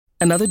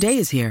Another day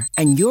is here,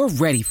 and you're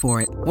ready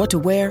for it. What to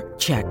wear?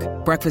 Check.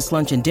 Breakfast,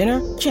 lunch, and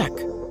dinner? Check.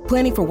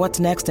 Planning for what's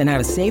next and how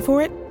to save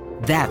for it?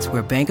 That's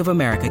where Bank of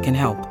America can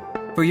help.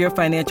 For your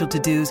financial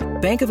to-dos,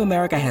 Bank of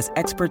America has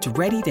experts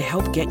ready to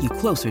help get you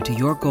closer to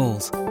your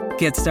goals.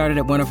 Get started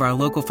at one of our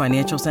local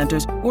financial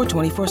centers or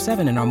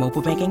 24/7 in our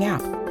mobile banking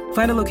app.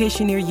 Find a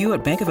location near you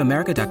at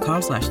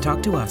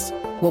bankofamerica.com/talktous.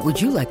 What would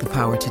you like the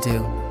power to do?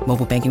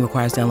 Mobile banking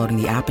requires downloading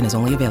the app and is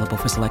only available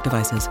for select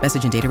devices.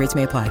 Message and data rates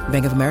may apply.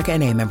 Bank of America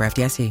N.A., member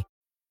FDIC.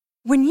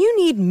 When you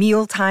need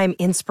mealtime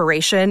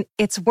inspiration,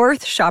 it's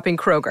worth shopping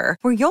Kroger,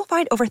 where you'll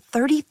find over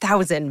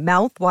 30,000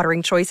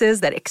 mouth-watering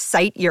choices that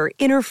excite your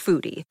inner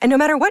foodie. And no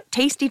matter what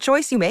tasty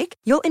choice you make,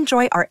 you'll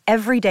enjoy our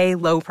everyday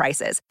low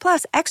prices,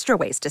 plus extra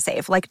ways to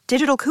save, like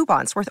digital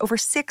coupons worth over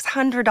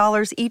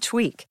 $600 each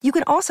week. You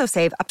can also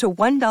save up to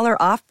 $1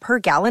 off per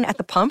gallon at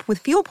the pump with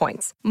fuel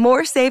points.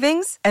 More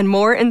savings and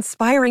more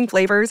inspiring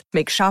flavors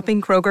make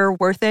shopping Kroger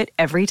worth it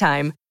every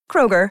time.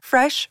 Kroger,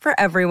 fresh for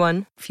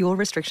everyone. Fuel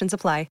restrictions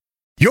apply.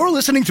 You're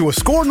listening to a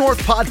Score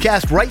North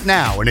podcast right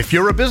now, and if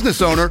you're a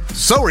business owner,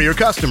 so are your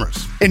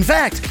customers. In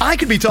fact, I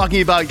could be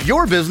talking about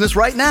your business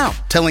right now,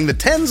 telling the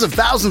tens of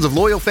thousands of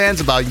loyal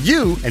fans about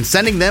you and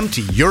sending them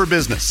to your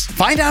business.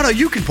 Find out how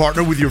you can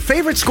partner with your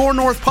favorite Score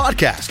North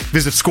podcast.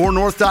 Visit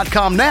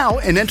scorenorth.com now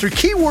and enter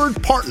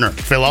keyword partner.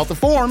 Fill out the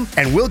form,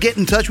 and we'll get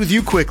in touch with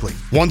you quickly.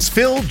 Once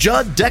Phil,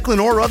 Judd,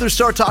 Declan, or others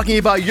start talking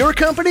about your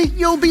company,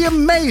 you'll be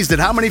amazed at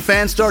how many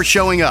fans start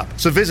showing up.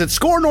 So visit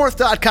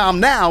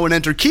scorenorth.com now and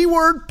enter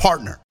keyword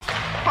partner.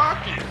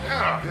 Hockey,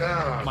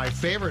 yeah. My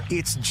favorite.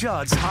 It's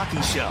Judd's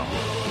Hockey Show.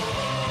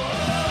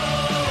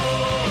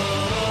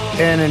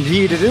 And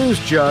indeed, it is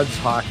Judd's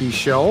Hockey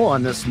Show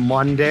on this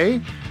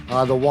Monday.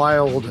 The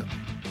Wild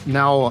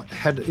now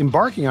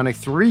embarking on a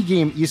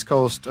 3-game East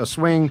Coast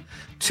swing.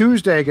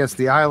 Tuesday against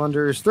the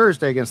Islanders,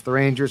 Thursday against the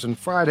Rangers, and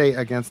Friday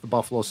against the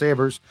Buffalo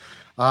Sabres.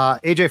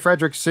 AJ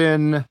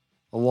Fredrickson,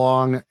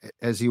 along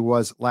as he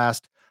was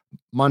last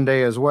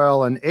Monday as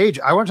well. And AJ,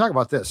 I want to talk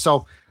about this.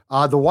 So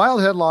the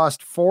Wild had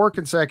lost 4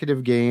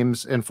 consecutive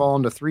games and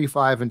fallen to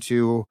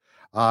 3-5-2.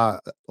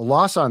 A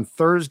loss on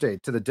Thursday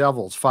to the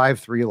Devils,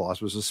 5-3 loss,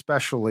 was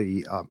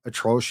especially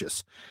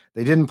atrocious.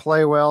 They didn't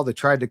play well. They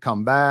tried to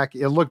come back.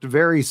 It looked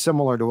very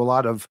similar to a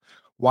lot of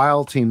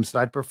Wild teams that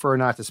I'd prefer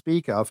not to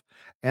speak of.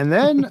 And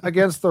then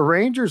against the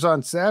Rangers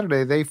on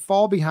Saturday, they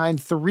fall behind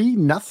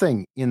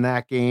 3-0 in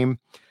that game.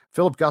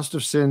 Philip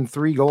Gustafsson,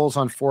 3 goals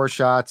on 4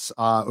 shots.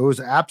 It was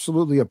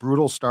absolutely a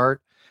brutal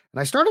start. And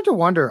I started to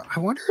wonder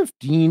if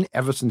Dean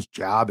Evason's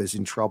job is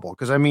in trouble.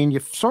 Because, I mean, you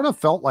sort of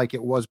felt like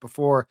it was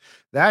before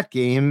that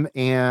game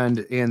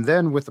and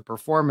then with the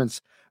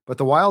performance. But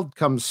the Wild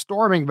comes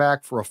storming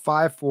back for a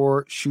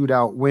 5-4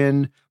 shootout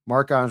win.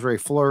 Marc-Andre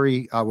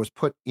Fleury was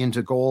put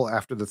into goal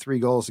after the 3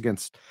 goals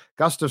against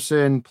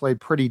Gustafsson, played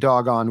pretty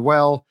doggone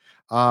well.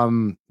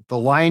 The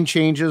line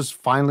changes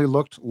finally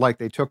looked like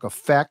they took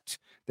effect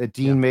that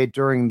Dean made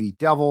during the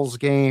Devils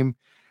game.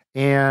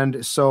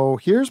 And so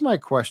here's my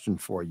question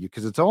for you,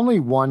 because it's only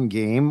one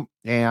game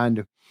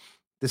and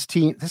this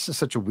is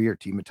such a weird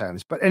team at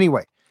times. But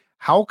anyway,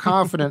 how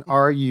confident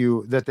are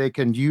you that they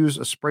can use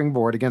a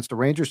springboard against a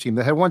Rangers team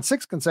that had won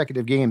 6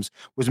 consecutive games,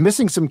 was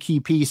missing some key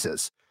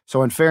pieces?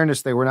 So in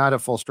fairness, they were not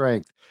at full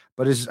strength,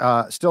 but is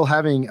still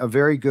having a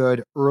very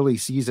good early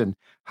season.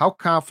 How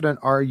confident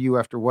are you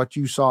after what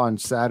you saw on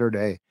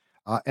Saturday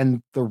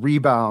and the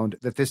rebound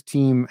that this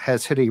team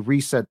has hit a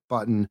reset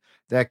button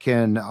that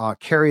can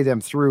carry them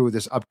through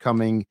this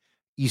upcoming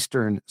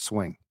Eastern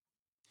swing?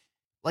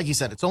 Like you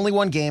said, it's only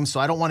one game, so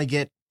I don't want to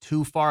get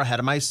too far ahead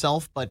of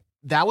myself, but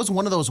that was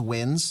one of those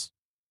wins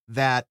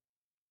that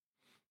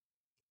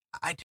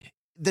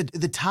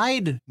the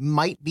tide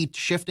might be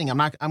shifting. I'm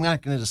not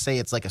going to say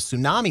it's like a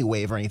tsunami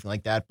wave or anything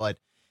like that, but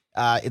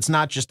it's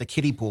not just a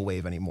kiddie pool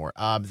wave anymore.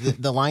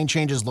 The line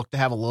changes look to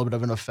have a little bit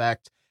of an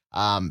effect.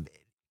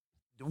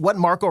 What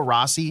Marco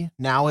Rossi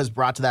now has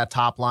brought to that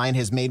top line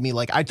has made me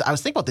I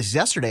was thinking about this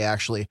yesterday,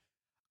 actually.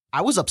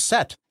 I was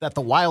upset that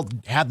the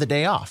Wild had the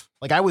day off.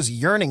 Like, I was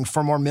yearning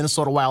for more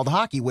Minnesota Wild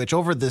hockey, which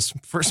over this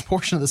first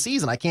portion of the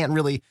season, I can't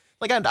really,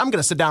 I'm going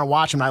to sit down and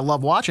watch them. I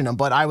love watching them,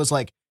 but I was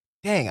like,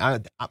 dang,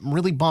 I'm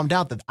really bummed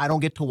out that I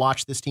don't get to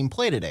watch this team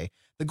play today.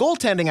 The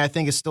goaltending, I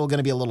think, is still going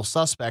to be a little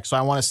suspect, so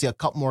I want to see a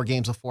couple more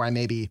games before I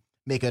maybe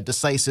make a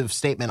decisive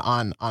statement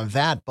on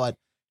that, but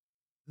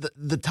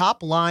the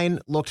top line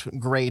looked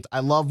great.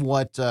 I love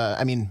what,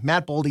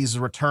 Matt Boldy's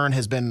return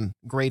has been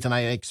great, and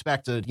I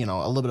expected,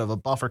 a little bit of a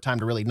buffer time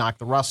to really knock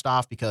the rust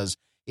off because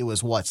it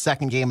was,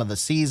 second game of the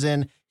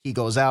season. He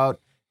goes out,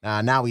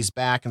 now he's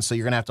back, and so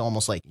you're going to have to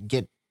almost,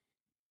 get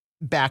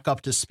back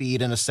up to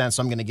speed in a sense.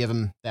 So I'm going to give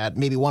him that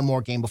maybe one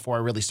more game before I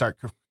really start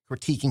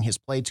critiquing his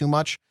play too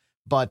much.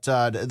 But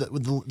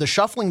the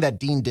shuffling that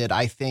Dean did,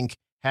 I think,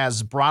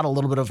 has brought a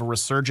little bit of a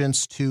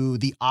resurgence to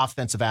the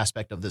offensive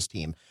aspect of this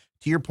team.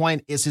 To your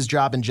point, is his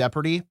job in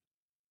jeopardy?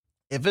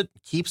 If it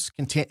keeps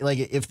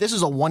if this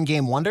is a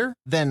one-game wonder,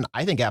 then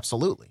I think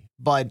absolutely.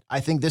 But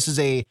I think this is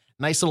a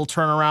nice little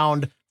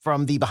turnaround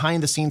from the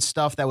behind the scenes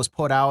stuff that was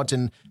put out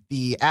and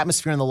the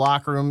atmosphere in the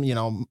locker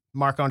room,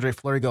 Marc-Andre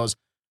Fleury goes,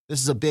 "This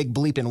is a big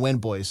bleeping win,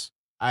 boys."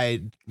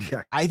 I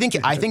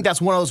think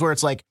that's one of those where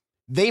it's like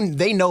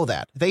they know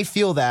that, they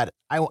feel that.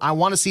 I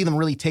want to see them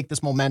really take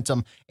this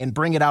momentum and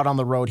bring it out on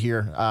the road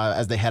here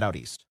as they head out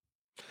east.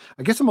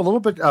 I guess I'm a little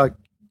bit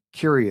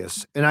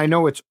curious, and I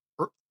know it's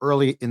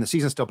early in the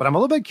season still, but I'm a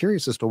little bit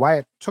curious as to why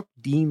it took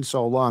Dean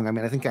so long. I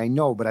mean, I think I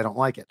know, but I don't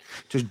like it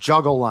to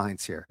juggle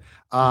lines here.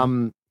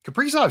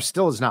 Kaprizov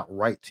still is not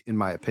right, in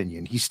my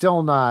opinion. He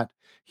still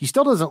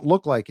doesn't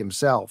look like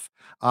himself.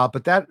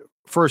 But that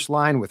first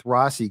line with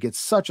Rossi gets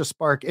such a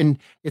spark. And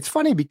it's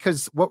funny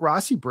because what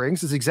Rossi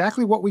brings is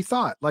exactly what we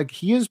thought. Like,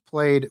 he has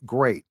played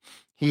great.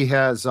 He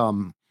has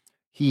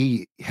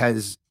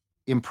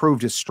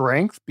improved his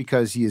strength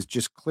because he is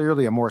just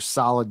clearly a more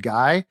solid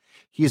guy.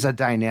 He's a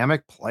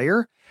dynamic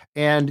player,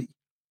 and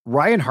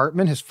Ryan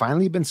Hartman has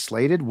finally been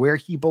slated where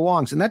he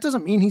belongs. And that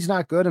doesn't mean he's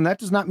not good. And that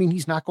does not mean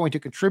he's not going to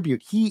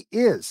contribute. He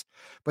is,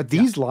 but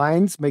these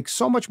lines make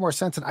so much more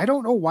sense. And I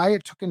don't know why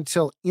it took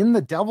until in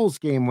the Devils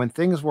game, when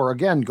things were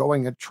again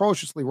going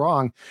atrociously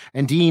wrong,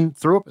 and Dean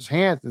threw up his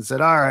hands and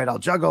said, "All right, I'll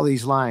juggle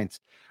these lines."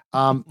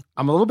 I'm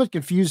a little bit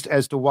confused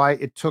as to why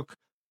it took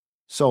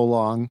so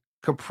long.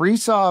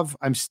 Kaprizov,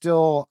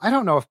 I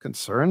don't know if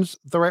concern's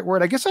the right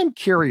word. I guess I'm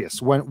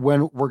curious when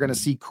we're going to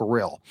see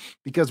Kirill,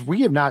 because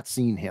we have not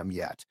seen him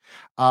yet.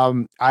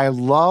 I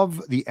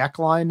love the Ek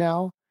line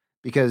now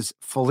because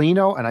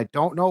Foligno, and I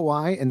don't know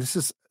why, and this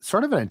is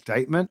sort of an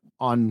indictment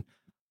on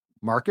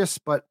Marcus,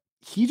 but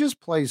he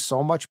just plays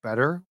so much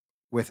better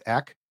with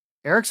Ek,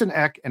 Eriksson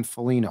Ek, and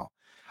Foligno.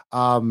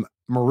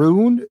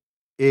 Maroon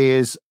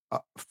is a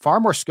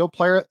far more skilled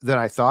player than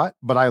I thought,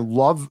 but I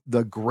love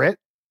the grit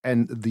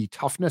and the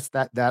toughness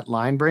that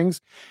line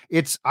brings.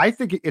 I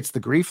think it's the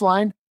Grief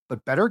line,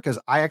 but better, because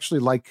I actually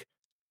like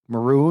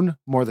Maroon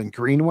more than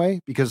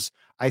Greenway, because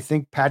I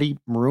think Patty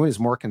Maroon is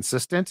more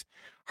consistent.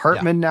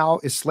 Hartman now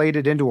is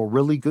slated into a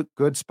really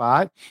good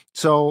spot.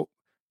 So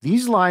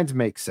these lines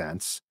make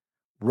sense.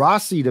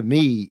 Rossi, to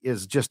me,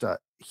 is just a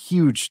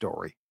huge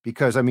story,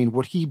 because I mean,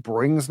 what he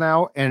brings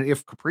now, and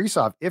if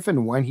Kaprizov, if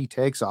and when he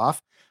takes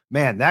off,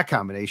 man, that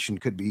combination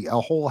could be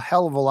a whole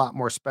hell of a lot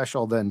more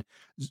special than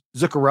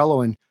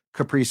Zuccarello and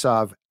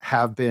Kaprizov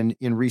have been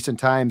in recent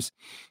times.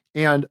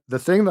 And the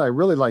thing that I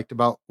really liked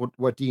about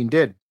what Dean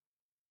did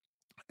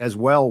as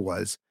well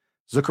was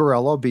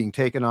Zuccarello being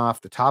taken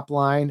off the top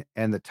line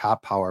and the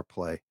top power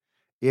play.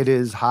 It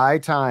is high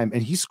time.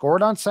 And he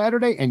scored on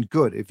Saturday, and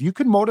good. If you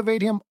can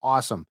motivate him,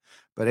 awesome.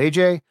 But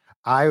AJ,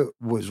 I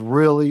was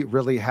really,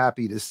 really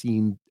happy to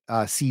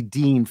see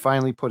Dean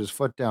finally put his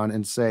foot down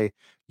and say,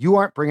 "You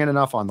aren't bringing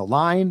enough on the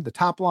line, the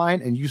top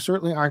line, and you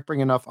certainly aren't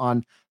bringing enough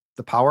on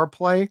the power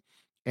play."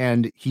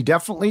 And he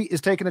definitely is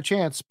taking a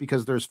chance,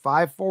 because there's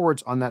 5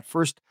 forwards on that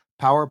first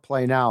power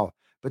play now.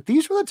 But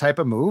these were the type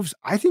of moves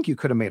I think you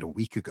could have made a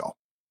week ago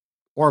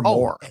or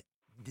more.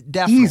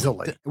 Definitely.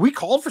 Easily. We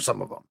called for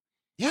some of them.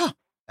 Yeah,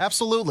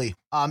 absolutely.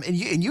 And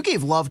you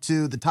gave love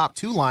to the top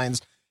 2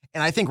 lines,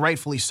 and I think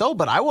rightfully so,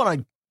 but I want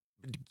to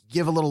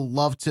give a little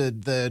love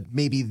to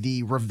maybe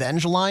the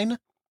revenge line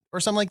or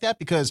something like that,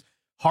 because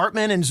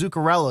Hartman and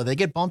Zuccarello, they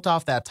get bumped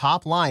off that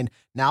top line.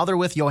 Now they're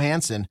with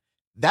Johansson.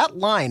 That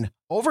line,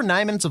 over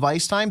 9 minutes of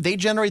ice time, they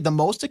generate the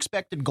most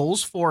expected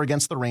goals for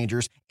against the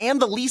Rangers and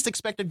the least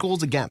expected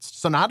goals against.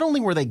 So not only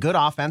were they good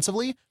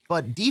offensively,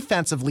 but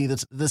defensively,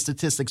 the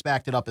statistics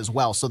backed it up as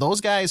well. So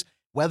those guys,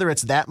 whether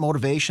it's that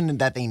motivation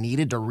that they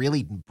needed to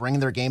really bring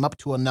their game up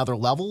to another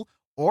level,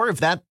 or if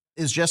that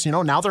is just,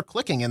 now they're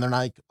clicking and they're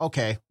like,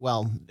 okay,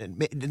 well,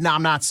 now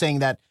I'm not saying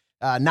that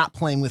not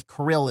playing with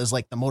Kirill is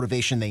like the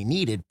motivation they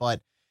needed,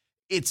 but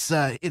it's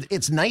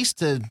nice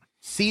to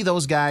see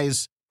those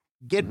guys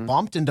get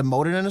bumped and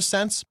demoted in a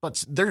sense,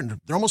 but they're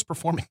almost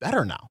performing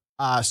better now.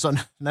 So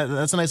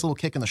that's a nice little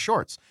kick in the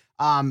shorts.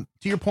 To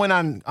your point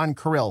on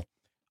Kirill,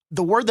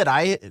 the word that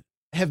I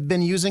have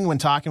been using when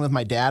talking with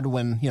my dad,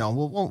 when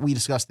we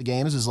discuss the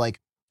games, is like,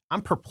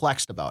 I'm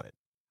perplexed about it.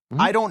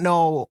 I don't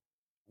know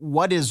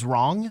what is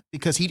wrong,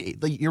 because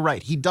you're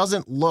right, he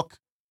doesn't look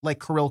like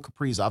Kirill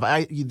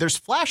Kaprizov. There's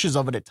flashes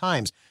of it at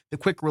times, the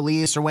quick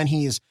release, or when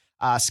he's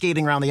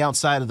skating around the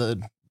outside of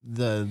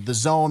the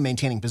zone,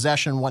 maintaining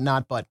possession and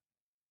whatnot, but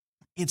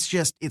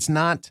it's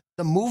not,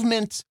 the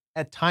movement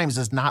at times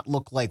does not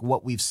look like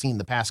what we've seen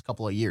the past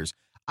couple of years.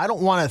 I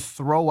don't want to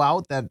throw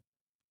out that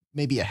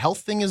maybe a health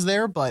thing is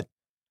there, but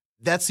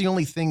that's the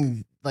only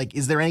thing. Like,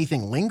 is there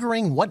anything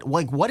lingering?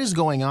 What is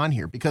going on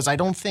here? Because I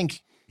don't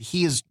think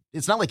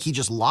it's not like he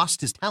just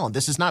lost his talent.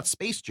 This is not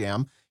Space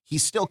Jam.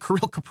 He's still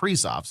Kirill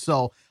Kaprizov.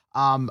 So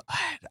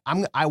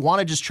I want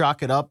to just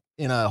chalk it up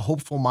in a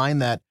hopeful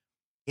mind that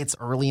it's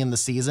early in the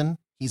season.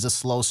 He's a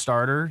slow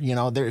starter,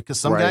 because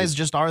some guys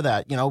just are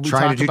that, we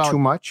trying to do too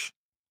much.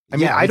 I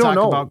mean, I don't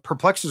know.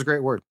 Perplexed is a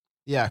great word.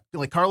 Yeah.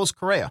 Like Carlos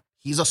Correa,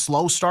 he's a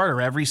slow starter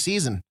every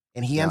season,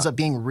 and he ends up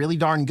being really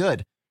darn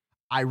good.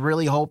 I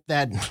really hope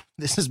that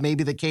this is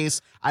maybe the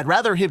case. I'd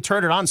rather him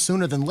turn it on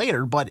sooner than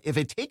later, but if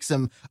it takes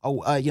him,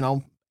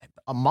 a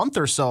month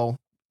or so,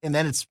 and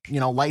then it's,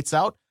 lights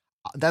out,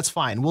 That's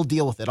fine. We'll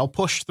deal with it. I'll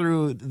push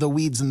through the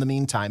weeds in the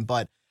meantime,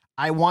 but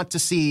I want to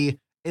see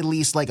at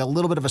least like a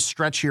little bit of a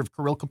stretch here of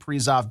Kirill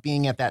Kaprizov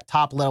being at that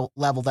top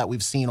level that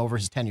we've seen over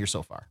his tenure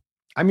so far.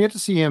 I'm yet to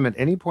see him at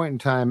any point in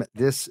time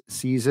this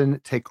season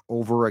take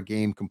over a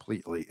game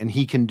completely, and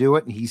he can do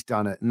it, and he's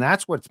done it, and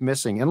that's what's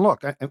missing. And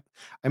look,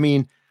 I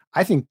mean,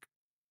 I think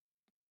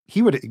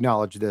he would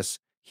acknowledge this.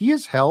 He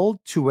is held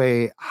to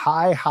a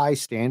high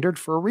standard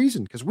for a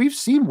reason, because we've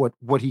seen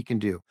what he can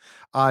do.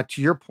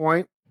 To your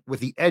point, with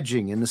the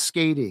edging and the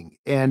skating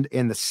and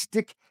the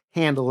stick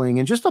handling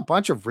and just a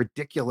bunch of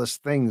ridiculous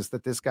things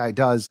that this guy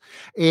does.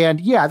 And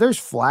yeah, there's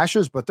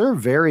flashes, but they're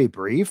very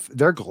brief.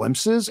 They're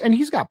glimpses, and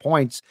he's got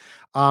points.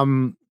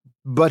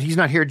 But he's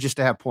not here just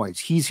to have points.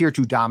 He's here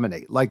to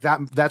dominate. Like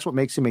that's what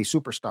makes him a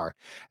superstar.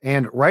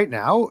 And right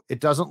now it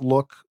doesn't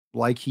look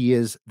like he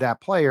is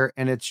that player,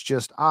 and it's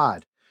just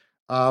odd.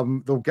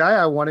 The guy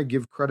I want to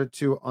give credit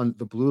to on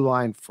the blue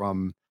line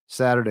from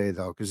Saturday,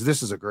 though, because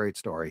this is a great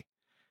story.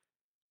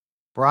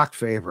 Brock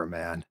Faber,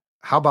 man.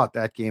 How about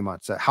that game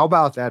on set? How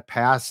about that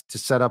pass to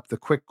set up the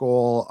quick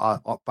goal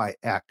by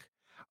Ek?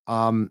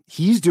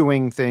 He's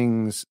doing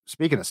things,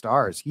 speaking of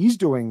stars, he's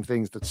doing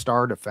things that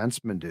star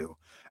defensemen do.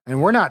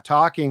 And we're not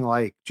talking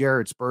like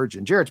Jared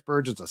Spurgeon. Jared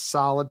Spurgeon's a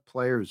solid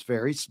player who's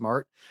very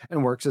smart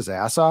and works his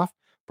ass off.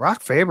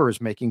 Brock Faber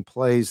is making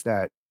plays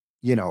that,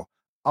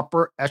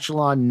 upper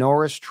echelon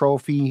Norris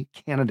Trophy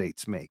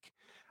candidates make.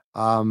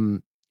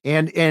 And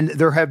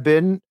there have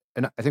been,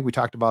 and I think we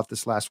talked about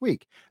this last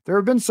week, there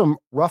have been some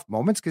rough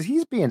moments because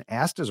he's being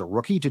asked as a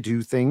rookie to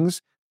do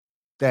things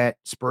that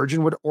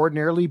Spurgeon would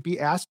ordinarily be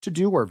asked to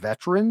do, or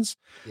veterans.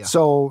 Yeah.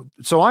 So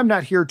I'm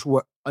not here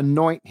to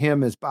anoint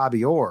him as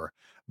Bobby Orr,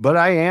 but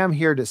I am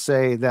here to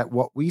say that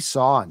what we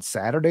saw on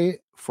Saturday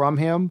from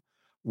him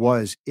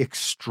was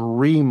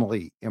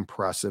extremely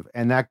impressive.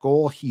 And that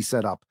goal he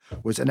set up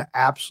was an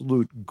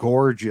absolute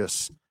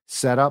gorgeous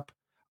setup.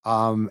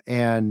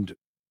 And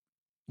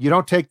you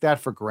don't take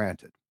that for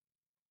granted.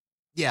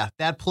 Yeah,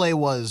 that play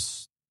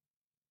was,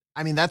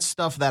 that's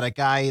stuff that a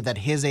guy that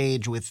his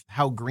age with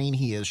how green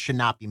he is should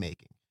not be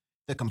making.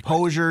 The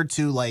composure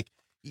to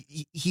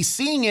he's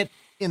seeing it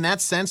in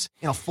that sense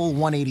in a full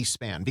 180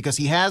 span, because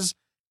he has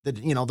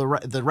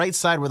the right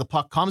side where the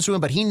puck comes to him,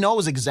 but he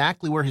knows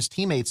exactly where his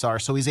teammates are.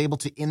 So he's able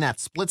to, in that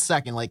split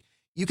second,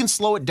 you can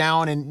slow it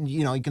down and,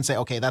 you can say,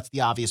 okay, that's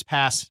the obvious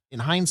pass in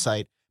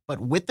hindsight.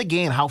 But with the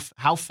game,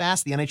 how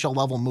fast the NHL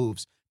level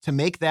moves, to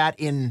make that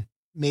in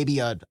maybe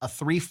a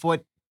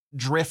 3-foot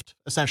drift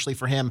essentially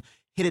for him,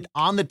 hit it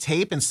on the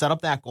tape and set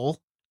up that goal.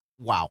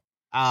 Wow.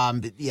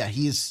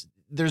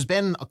 There's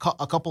been a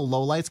couple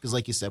lowlights, because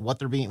like you said,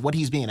 what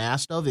he's being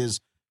asked of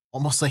is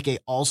almost like a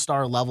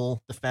all-star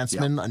level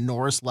defenseman, a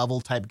Norris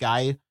level type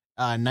guy,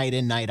 night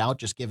in, night out,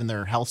 just given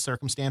their health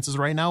circumstances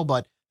right now.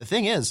 But the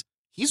thing is,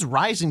 he's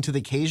rising to the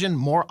occasion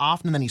more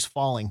often than he's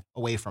falling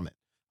away from it.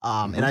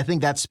 And I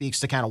think that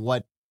speaks to kind of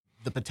what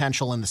the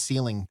potential and the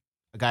ceiling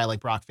a guy like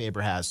Brock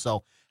Faber has.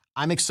 So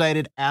I'm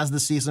excited as the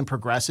season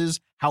progresses,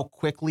 how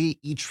quickly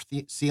each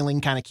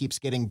ceiling kind of keeps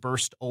getting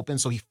burst open,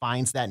 so he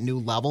finds that new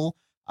level.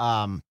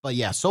 But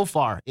yeah, so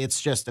far it's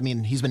just,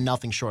 he's been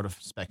nothing short of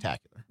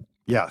spectacular.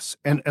 Yes.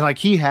 And like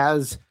he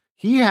has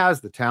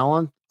the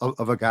talent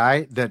of a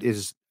guy that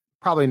is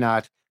probably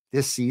not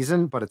this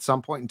season, but at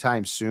some point in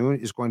time soon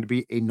is going to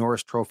be a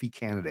Norris Trophy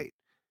candidate.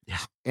 Yeah.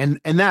 And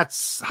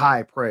that's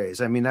high praise.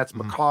 That's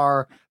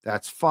Makar,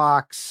 that's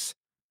Fox,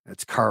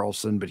 that's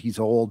Carlson, but he's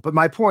old. But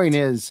my point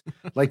is,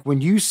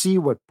 when you see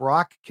what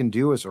Brock can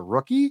do as a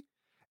rookie,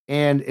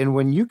 and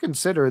when you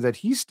consider that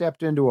he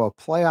stepped into a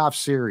playoff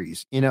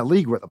series in a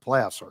league where the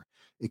playoffs are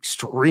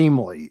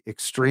extremely,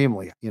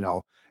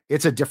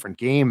 it's a different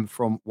game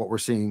from what we're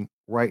seeing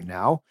right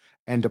now.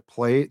 And to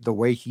play the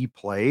way he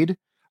played,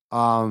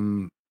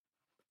 I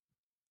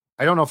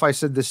don't know if I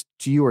said this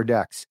to you or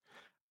Dex.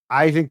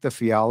 I think the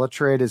Fiala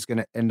trade is going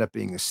to end up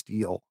being a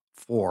steal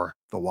for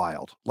the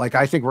Wild.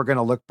 I think we're going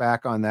to look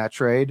back on that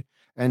trade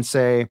and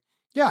say,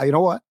 yeah, you know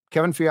what?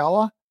 Kevin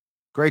Fiala,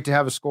 great to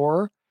have a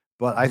scorer,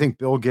 but I think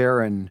Bill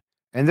Guerin,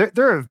 and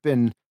there have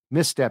been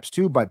missteps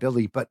too by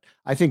Billy, but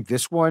I think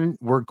this one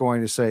we're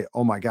going to say,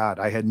 oh my God,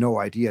 I had no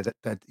idea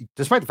that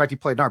despite the fact he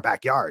played in our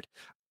backyard,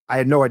 I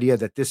had no idea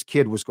that this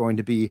kid was going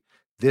to be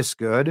this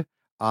good.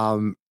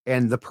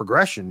 And the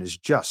progression is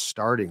just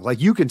starting.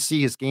 You can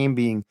see his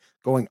game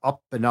going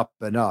up and up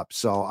and up.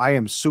 So I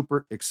am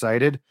super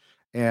excited.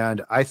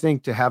 And I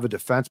think to have a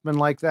defenseman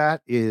like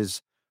that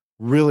is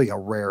really a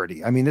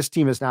rarity. This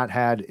team has not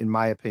had, in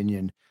my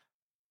opinion,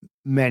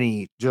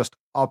 many just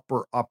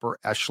upper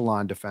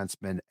echelon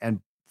defensemen,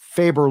 and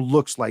Faber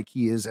looks like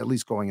he is at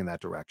least going in that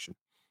direction.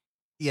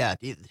 Yeah.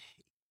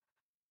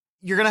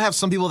 You're going to have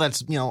some people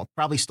that's,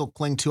 probably still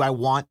cling to, I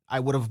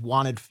would have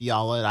wanted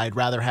Fiala. I'd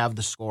rather have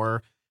the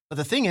scorer. But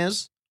the thing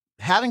is,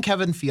 having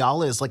Kevin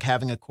Fiala is like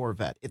having a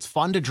Corvette. It's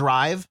fun to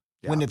drive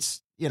when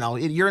it's,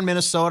 you're in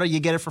Minnesota, you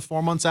get it for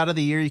 4 months out of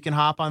the year. You can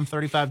hop on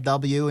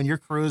 35W and you're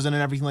cruising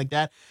and everything like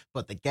that.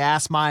 But the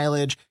gas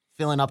mileage,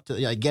 filling up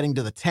to getting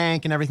to the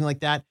tank and everything like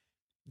that,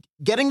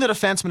 getting the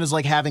defenseman is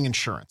like having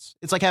insurance.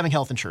 It's like having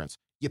health insurance.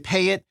 you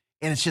pay it,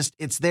 and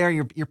it's there.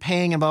 You're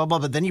paying and blah, blah,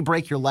 blah, but then you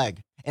break your leg.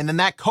 And then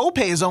that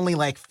copay is only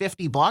like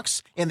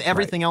 $50 and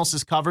everything else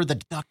is covered. The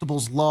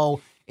deductible's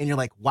low. And you're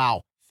like,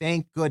 wow,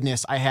 thank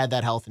goodness I had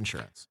that health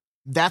insurance.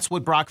 That's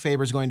what Brock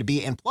Faber is going to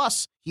be. And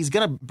plus, he's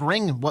going to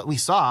bring what we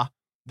saw,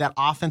 that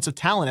offensive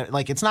talent.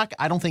 Like,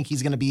 I don't think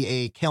he's going to be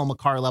a Cale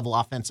Makar level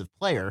offensive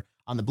player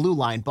on the blue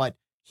line, but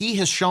he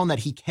has shown that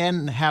he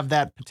can have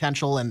that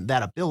potential and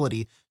that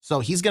ability. So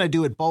he's going to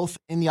do it both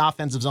in the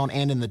offensive zone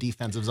and in the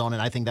defensive zone.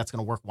 And I think that's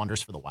going to work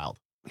wonders for the Wild.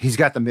 He's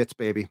got the mitts,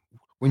 baby.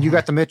 When you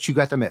got the mitts, you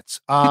got the mitts.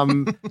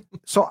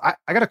 So I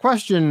got a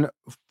question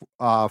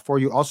for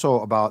you also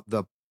about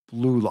the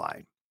blue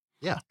line.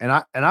 Yeah. And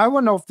I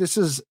want to know if this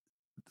is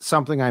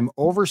something I'm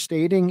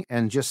overstating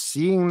and just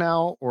seeing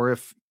now, or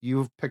if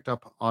you've picked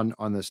up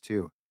on this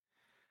too.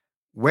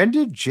 When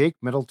did Jake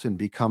Middleton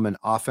become an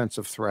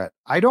offensive threat?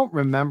 I don't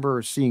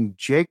remember seeing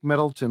Jake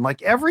Middleton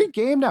like every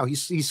game now. He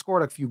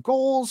scored a few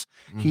goals.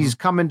 Mm-hmm. He's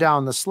coming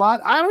down the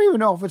slot. I don't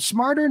even know if it's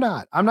smart or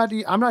not. I'm not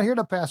here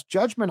to pass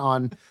judgment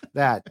on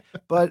that.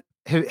 But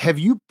have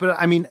you? But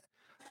I mean,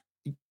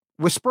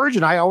 with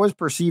Spurgeon, I always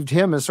perceived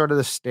him as sort of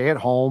the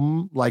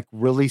stay-at-home, like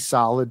really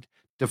solid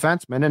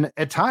defenseman. And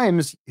at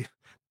times,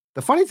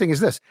 the funny thing is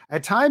this: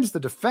 at times the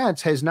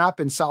defense has not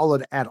been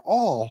solid at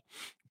all,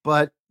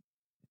 but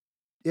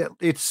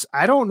it's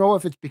I don't know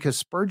if it's because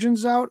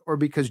Spurgeon's out or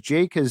because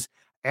Jake has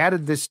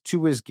added this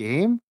to his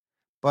game,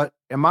 but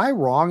am I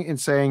wrong in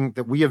saying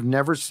that we have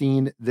never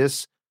seen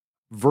this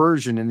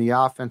version in the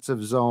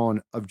offensive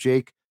zone of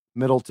Jake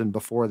Middleton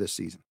before this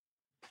season?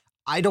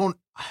 I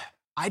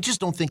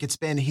just don't think it's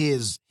been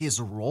his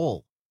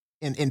role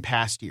in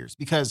past years,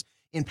 because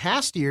in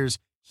past years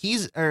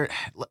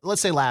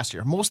let's say last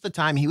year, most of the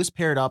time he was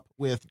paired up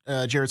with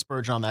Jared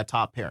Spurgeon on that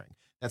top pairing.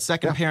 That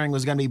second pairing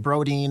was going to be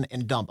Brodin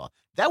and Dumba.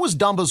 That was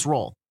Dumba's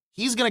role.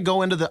 He's going to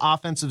go into the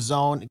offensive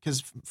zone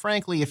because,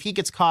 frankly, if he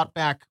gets caught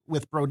back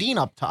with Brodin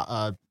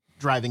up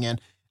driving in,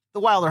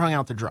 the Wild are hung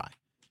out to dry.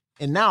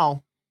 And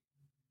now,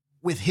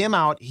 with him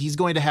out, he's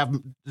going to have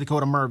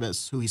Dakota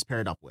Mervis, who he's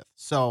paired up with.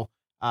 So,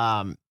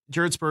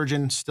 Jared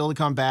Spurgeon still to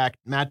come back.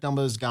 Matt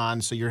Dumba is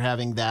gone, so you're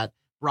having that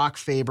Brock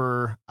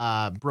Faber,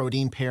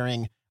 Brodin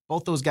pairing.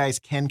 Both those guys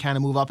can kind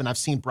of move up, and I've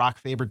seen Brock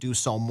Faber do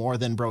so more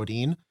than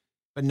Brodin.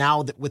 But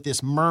now that with this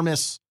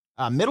Mermis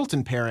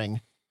Middleton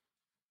pairing,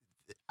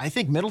 I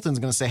think Middleton's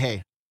going to say,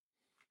 hey,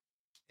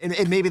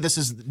 and maybe this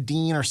is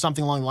Dean or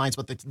something along the lines,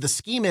 but the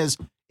scheme is,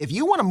 if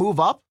you want to move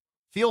up,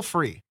 feel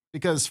free.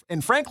 Because,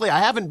 and frankly, I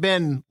haven't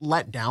been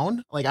let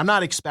down. Like, I'm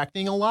not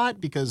expecting a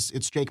lot because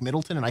it's Jake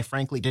Middleton, and I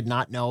frankly did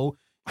not know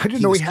I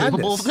didn't know he had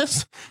capable of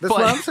this. That's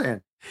what I'm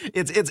saying.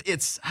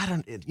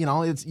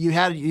 You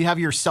have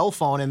your cell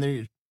phone,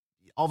 and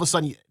all of a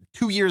sudden,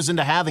 2 years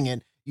into having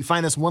it, you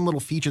find this one little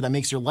feature that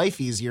makes your life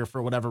easier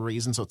for whatever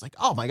reason. So it's like,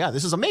 oh my God,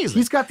 this is amazing.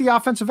 He's got the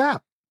offensive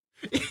app.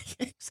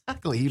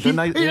 Exactly.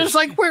 You're just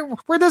like,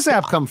 where'd this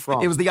app come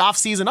from? It was the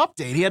off-season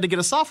update. He had to get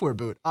a software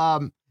boot.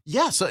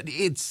 So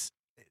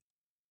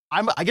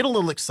I get a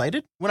little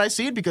excited when I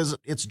see it because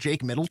it's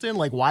Jake Middleton.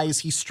 Like, why is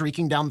he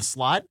streaking down the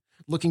slot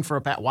looking for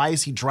a pat? Why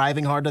is he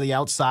driving hard to the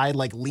outside,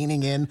 like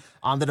leaning in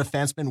on the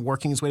defenseman,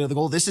 working his way to the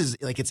goal? This is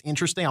like, it's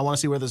interesting. I want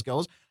to see where this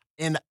goes.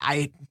 And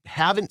I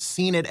haven't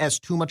seen it as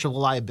too much of a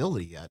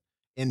liability yet.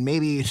 And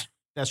maybe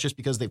that's just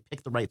because they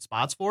picked the right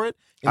spots for it.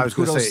 And I was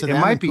going to say, it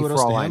might be for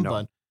all I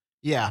know.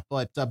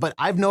 But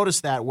I've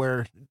noticed that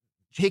where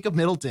Jacob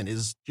Middleton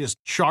is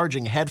just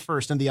charging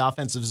headfirst in the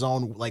offensive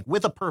zone, like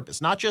with a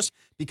purpose, not just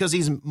because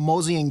he's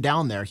moseying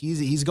down there.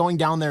 He's going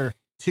down there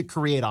to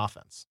create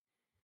offense.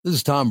 This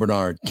is Tom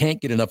Bernard.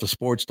 Can't get enough of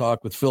sports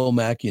talk with Phil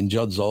Mackey and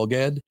Judd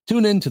Zolgad?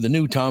 Tune in to the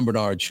new Tom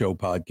Bernard Show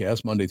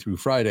podcast Monday through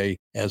Friday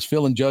as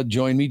Phil and Judd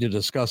join me to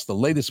discuss the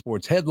latest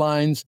sports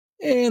headlines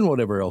and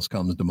whatever else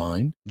comes to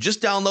mind.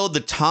 Just download the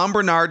Tom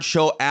Bernard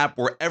Show app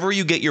wherever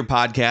you get your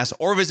podcasts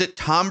or visit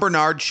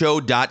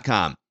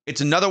tombernardshow.com.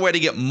 It's another way to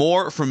get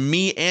more from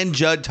me and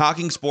Judd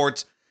talking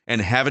sports and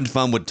having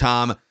fun with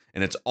Tom,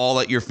 and it's all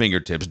at your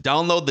fingertips.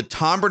 Download the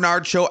Tom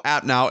Bernard Show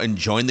app now and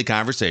join the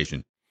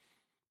conversation.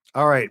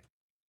 All right.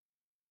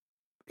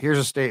 Here's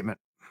a statement.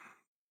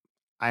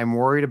 I'm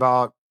worried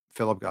about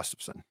Philip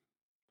Gustafsson.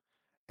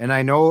 And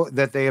I know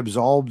that they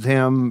absolved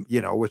him,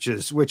 which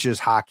is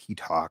hockey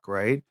talk,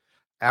 right?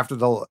 After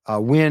the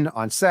win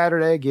on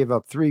Saturday, gave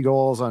up 3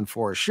 goals on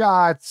 4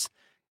 shots.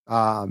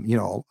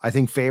 I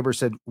think Faber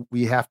said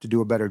we have to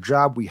do a better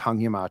job. We hung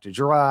him out to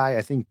dry.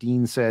 I think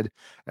Dean said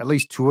at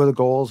least 2 of the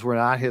goals were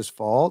not his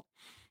fault.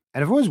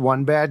 And if it was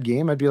one bad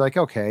game, I'd be like,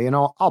 okay,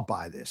 I'll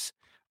buy this.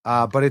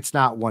 But it's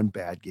not one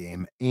bad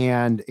game.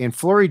 And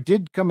Fleury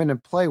did come in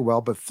and play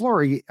well, but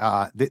Fleury,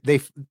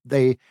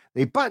 they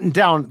buttoned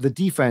down the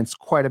defense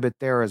quite a bit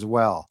there as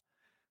well.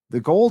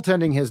 The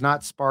goaltending has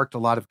not sparked a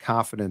lot of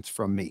confidence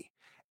from me.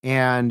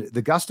 And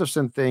the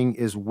Gustafsson thing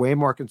is way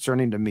more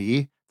concerning to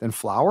me than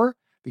Flower,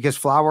 because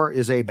Flower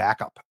is a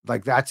backup.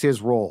 Like, that's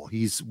his role.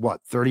 He's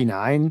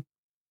 39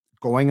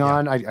 going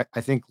on, I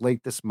think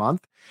late this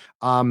month.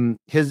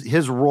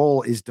 His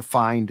role is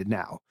defined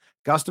now.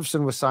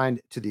 Gustafson was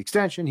signed to the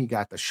extension. He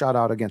got the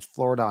shutout against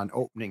Florida on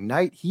opening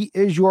night. He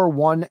is your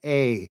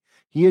 1A.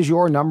 He is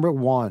your number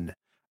one.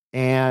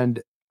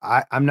 And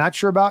I'm not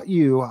sure about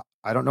you.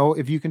 I don't know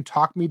if you can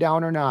talk me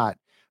down or not,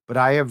 but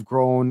I have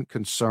grown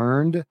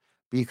concerned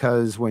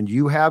because when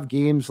you have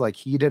games like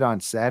he did on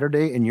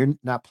Saturday and you're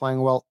not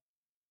playing well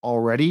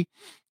already,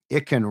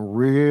 it can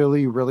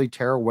really, really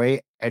tear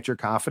away at your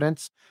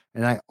confidence.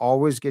 And I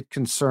always get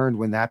concerned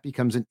when that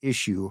becomes an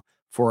issue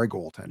for a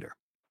goaltender.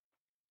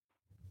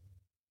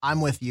 I'm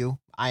with you.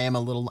 I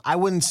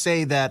wouldn't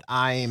say that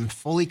I'm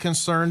fully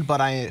concerned, but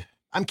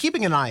I'm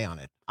keeping an eye on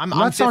it. I'm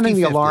not 50-50. sounding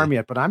the alarm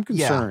yet, but I'm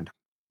concerned.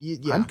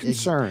 Yeah, I'm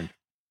concerned.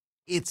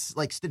 It's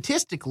like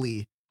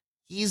statistically,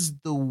 he's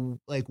the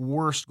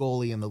worst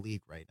goalie in the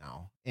league right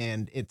now.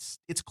 And it's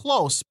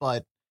close,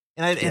 but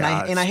I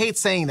hate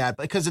saying that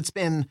because it's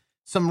been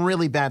some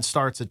really bad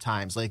starts at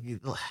times. Like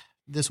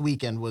this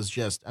weekend was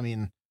just,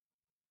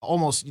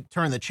 almost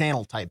turn the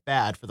channel type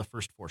bad for the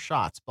first 4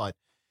 shots, but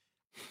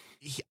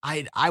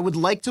I would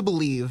like to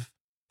believe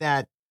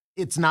that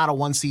it's not a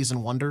one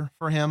season wonder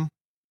for him.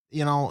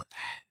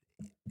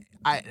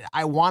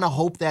 I want to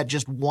hope that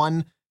just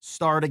one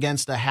start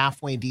against a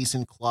halfway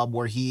decent club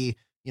where he,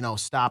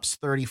 stops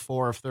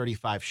 34 of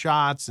 35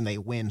 shots and they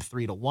win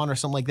 3-1 or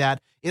something like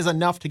that is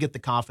enough to get the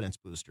confidence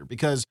booster.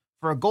 Because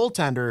for a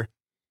goaltender,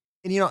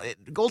 and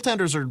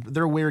goaltenders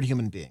they're weird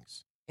human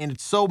beings, and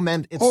it's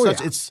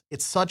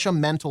such a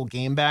mental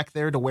game back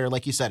there to where,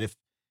 like you said, if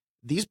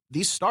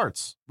these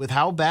starts with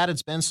how bad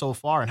it's been so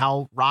far and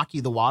how rocky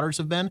the waters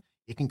have been,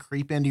 it can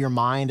creep into your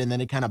mind and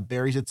then it kind of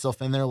buries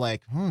itself in there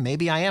like,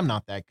 maybe I am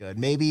not that good.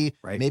 Maybe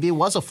it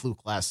was a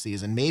fluke last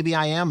season. Maybe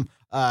I am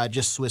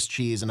just Swiss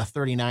cheese and a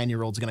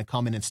 39-year-old's going to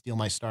come in and steal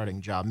my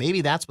starting job.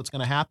 Maybe that's what's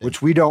going to happen.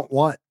 Which we don't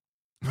want.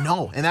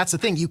 No, and that's the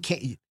thing. You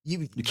can't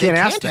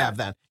have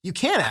that. You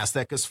can't ask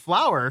that because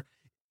Flower,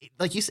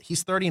 like you said,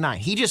 he's 39.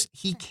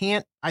 He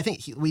can't. I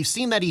think we've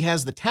seen that he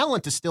has the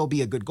talent to still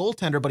be a good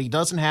goaltender, but he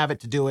doesn't have it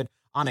to do it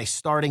on a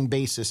starting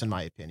basis, in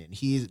my opinion.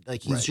 He's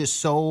just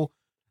so.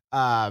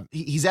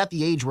 He's at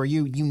the age where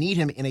you need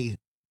him in a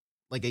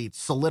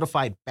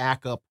solidified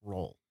backup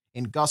role,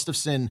 and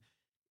Gustafson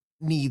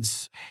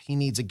needs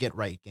a get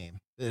right game.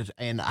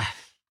 And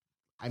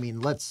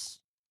let's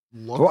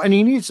look. Well, and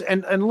he needs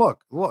and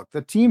look,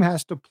 the team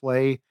has to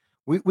play.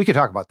 We could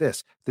talk about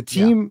this. The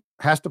team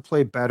has to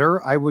play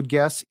better, I would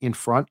guess, in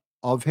front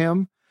of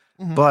him.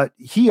 Mm-hmm. But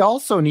he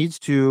also needs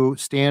to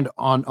stand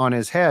on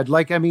his head.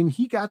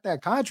 He got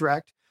that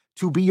contract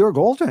to be your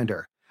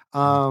goaltender.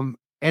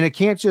 And it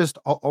can't just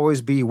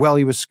always be, well,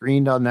 he was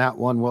screened on that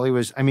one. Well, he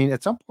was,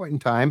 at some point in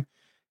time,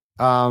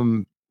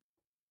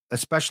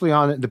 especially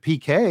on the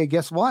PK,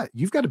 guess what?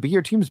 You've got to be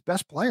your team's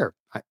best player.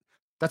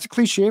 That's a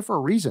cliche for a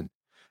reason.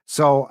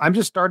 So I'm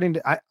just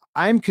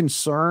I'm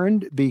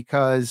concerned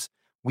because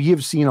we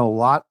have seen a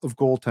lot of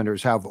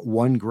goaltenders have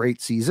one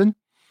great season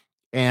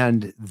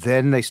and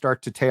then they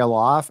start to tail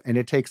off and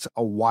it takes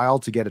a while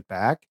to get it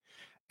back.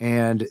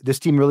 And this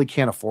team really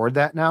can't afford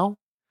that now.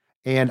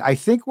 And I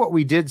think what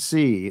we did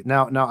see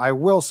now I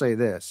will say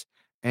this,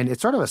 and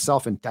it's sort of a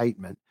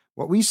self-indictment.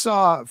 What we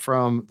saw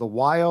from the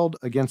Wild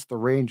against the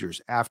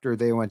Rangers after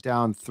they went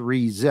down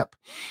 3-0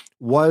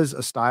 was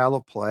a style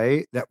of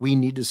play that we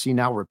need to see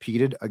now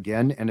repeated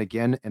again and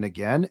again and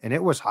again. And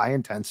it was high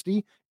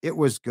intensity. It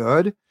was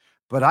good.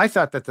 But I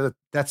thought that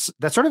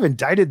that sort of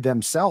indicted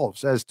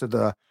themselves as to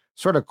the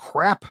sort of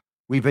crap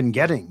we've been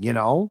getting,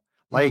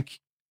 like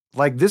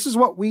this is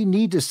what we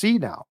need to see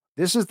now.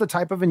 This is the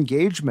type of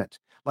engagement.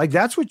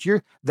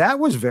 That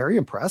was very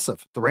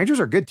impressive. The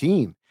Rangers are a good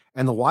team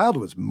and the Wild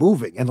was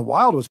moving and the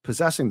Wild was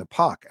possessing the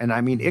puck. And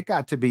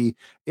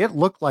it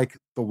looked like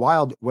the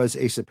Wild was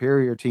a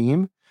superior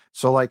team.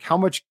 So how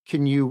much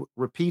can you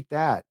repeat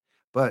that?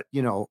 But,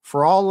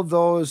 for all of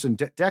those, and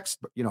Dex,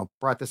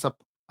 brought this up,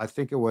 I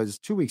think it was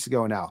 2 weeks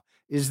ago now,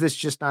 is this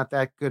just not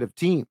that good of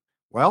team?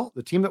 Well,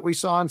 the team that we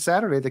saw on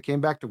Saturday that came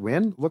back to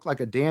win looked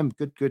like a damn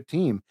good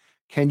team.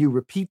 Can you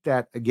repeat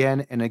that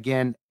again and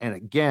again and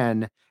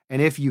again?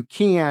 And if you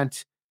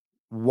can't,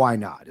 why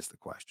not is the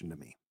question to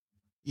me.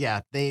 Yeah,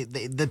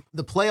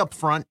 the play up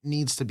front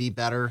needs to be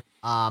better.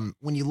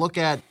 When you look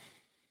at,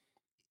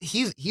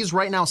 he's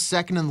right now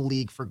second in the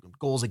league for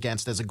goals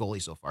against as a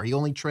goalie so far. He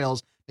only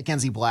trails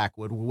Mackenzie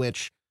Blackwood,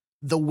 which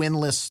the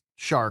winless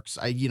Sharks,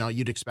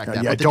 you'd expect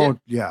that.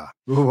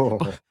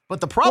 But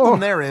the problem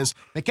there is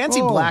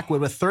Mackenzie Blackwood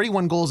with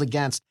 31 goals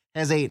against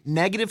has a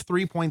negative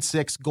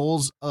 3.6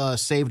 goals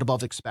saved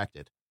above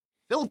expected.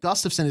 Phil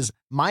Gustafson is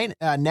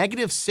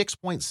negative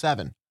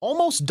 6.7,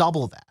 almost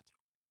double that.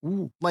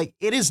 Ooh.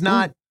 It is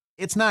not,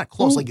 it's not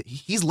close. Ooh.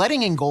 He's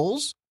letting in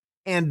goals,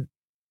 and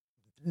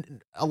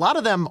a lot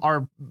of them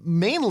are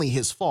mainly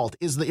his fault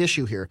is the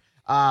issue here.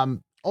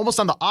 Almost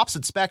on the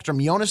opposite spectrum,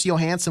 Jonas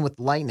Johansson with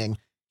Lightning,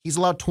 he's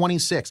allowed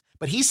 26,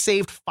 but he's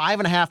saved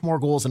 5.5 more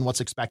goals than what's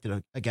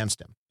expected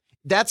against him.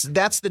 That's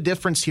the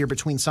difference here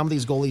between some of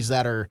these goalies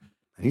that are.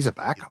 He's a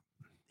backup.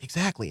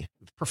 Exactly.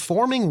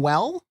 Performing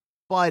well,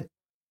 but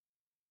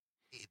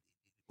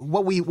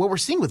what we're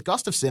seeing with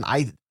Gustafson,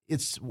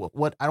 it's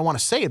what I don't want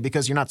to say it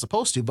because you're not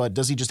supposed to, but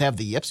does he just have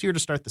the yips here to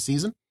start the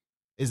season?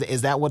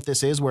 Is that what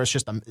this is? Where it's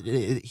just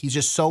he's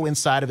just so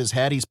inside of his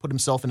head, he's put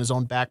himself in his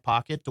own back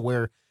pocket to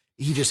where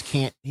he just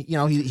can't,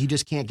 he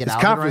just can't get out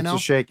of it right now. His confidence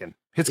is shaken.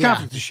 His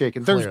confidence is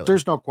shaken.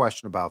 There's no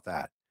question about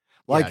that.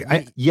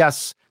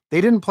 Yes, they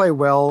didn't play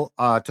well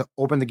to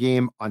open the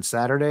game on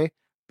Saturday,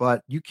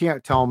 but you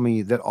can't tell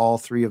me that all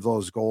three of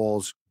those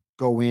goals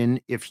go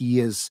in if he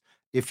is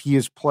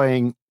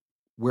playing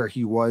where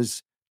he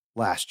was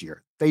last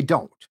year. They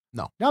don't.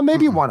 No. Now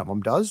maybe one of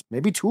them does,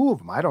 maybe two of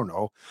them. I don't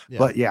know. Yeah.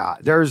 But yeah,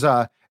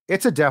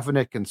 it's a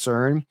definite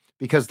concern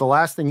because the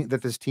last thing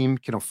that this team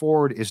can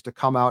afford is to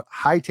come out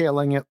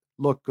hightailing it,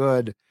 look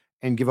good,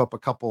 and give up a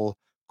couple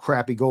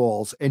crappy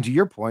goals. And to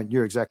your point,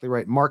 you're exactly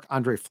right.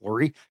 Marc-Andre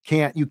Fleury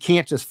you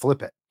can't just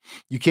flip it.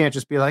 You can't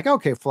just be like,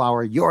 okay,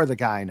 Flower, you're the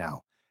guy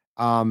now.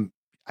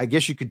 I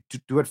guess you could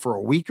do it for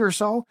a week or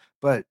so,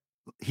 but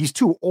he's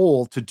too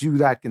old to do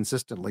that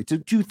consistently.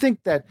 To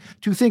think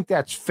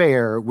that's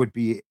fair would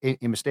be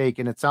a mistake.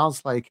 And it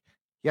sounds like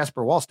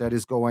Jesper Wallstedt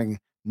is going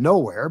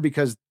nowhere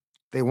because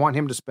they want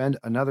him to spend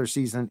another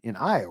season in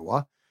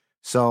Iowa.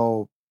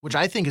 So, which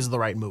I think is the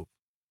right move.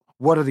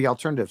 What are the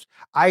alternatives?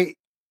 I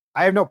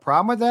have no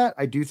problem with that.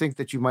 I do think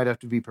that you might have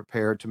to be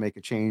prepared to make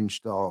a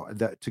change though,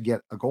 to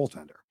get a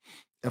goaltender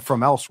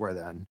from elsewhere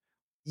then.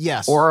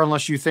 Yes. Or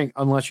unless you think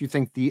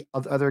the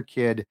other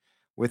kid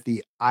with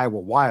the Iowa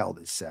Wild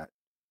is set.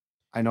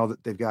 I know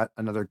that they've got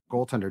another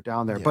goaltender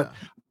down there, but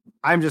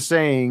I'm just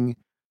saying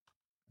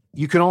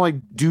you can only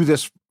do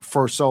this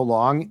for so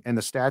long. And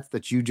the stats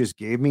that you just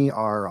gave me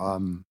are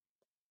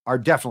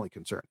definitely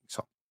concerning.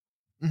 So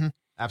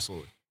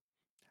absolutely.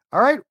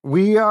 All right.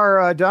 We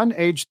are done.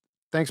 Age.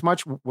 Thanks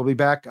much. We'll be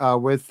back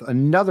with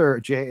another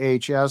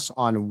JHS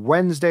on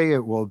Wednesday.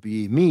 It will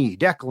be me,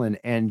 Declan,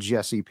 and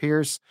Jesse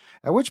Pierce,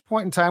 at which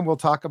point in time we'll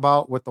talk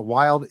about what the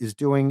Wild is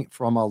doing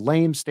from a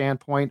lame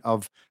standpoint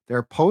of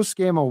their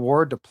post-game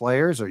award to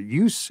players. Are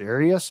you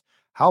serious?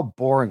 How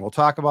boring. We'll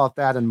talk about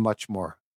that and much more.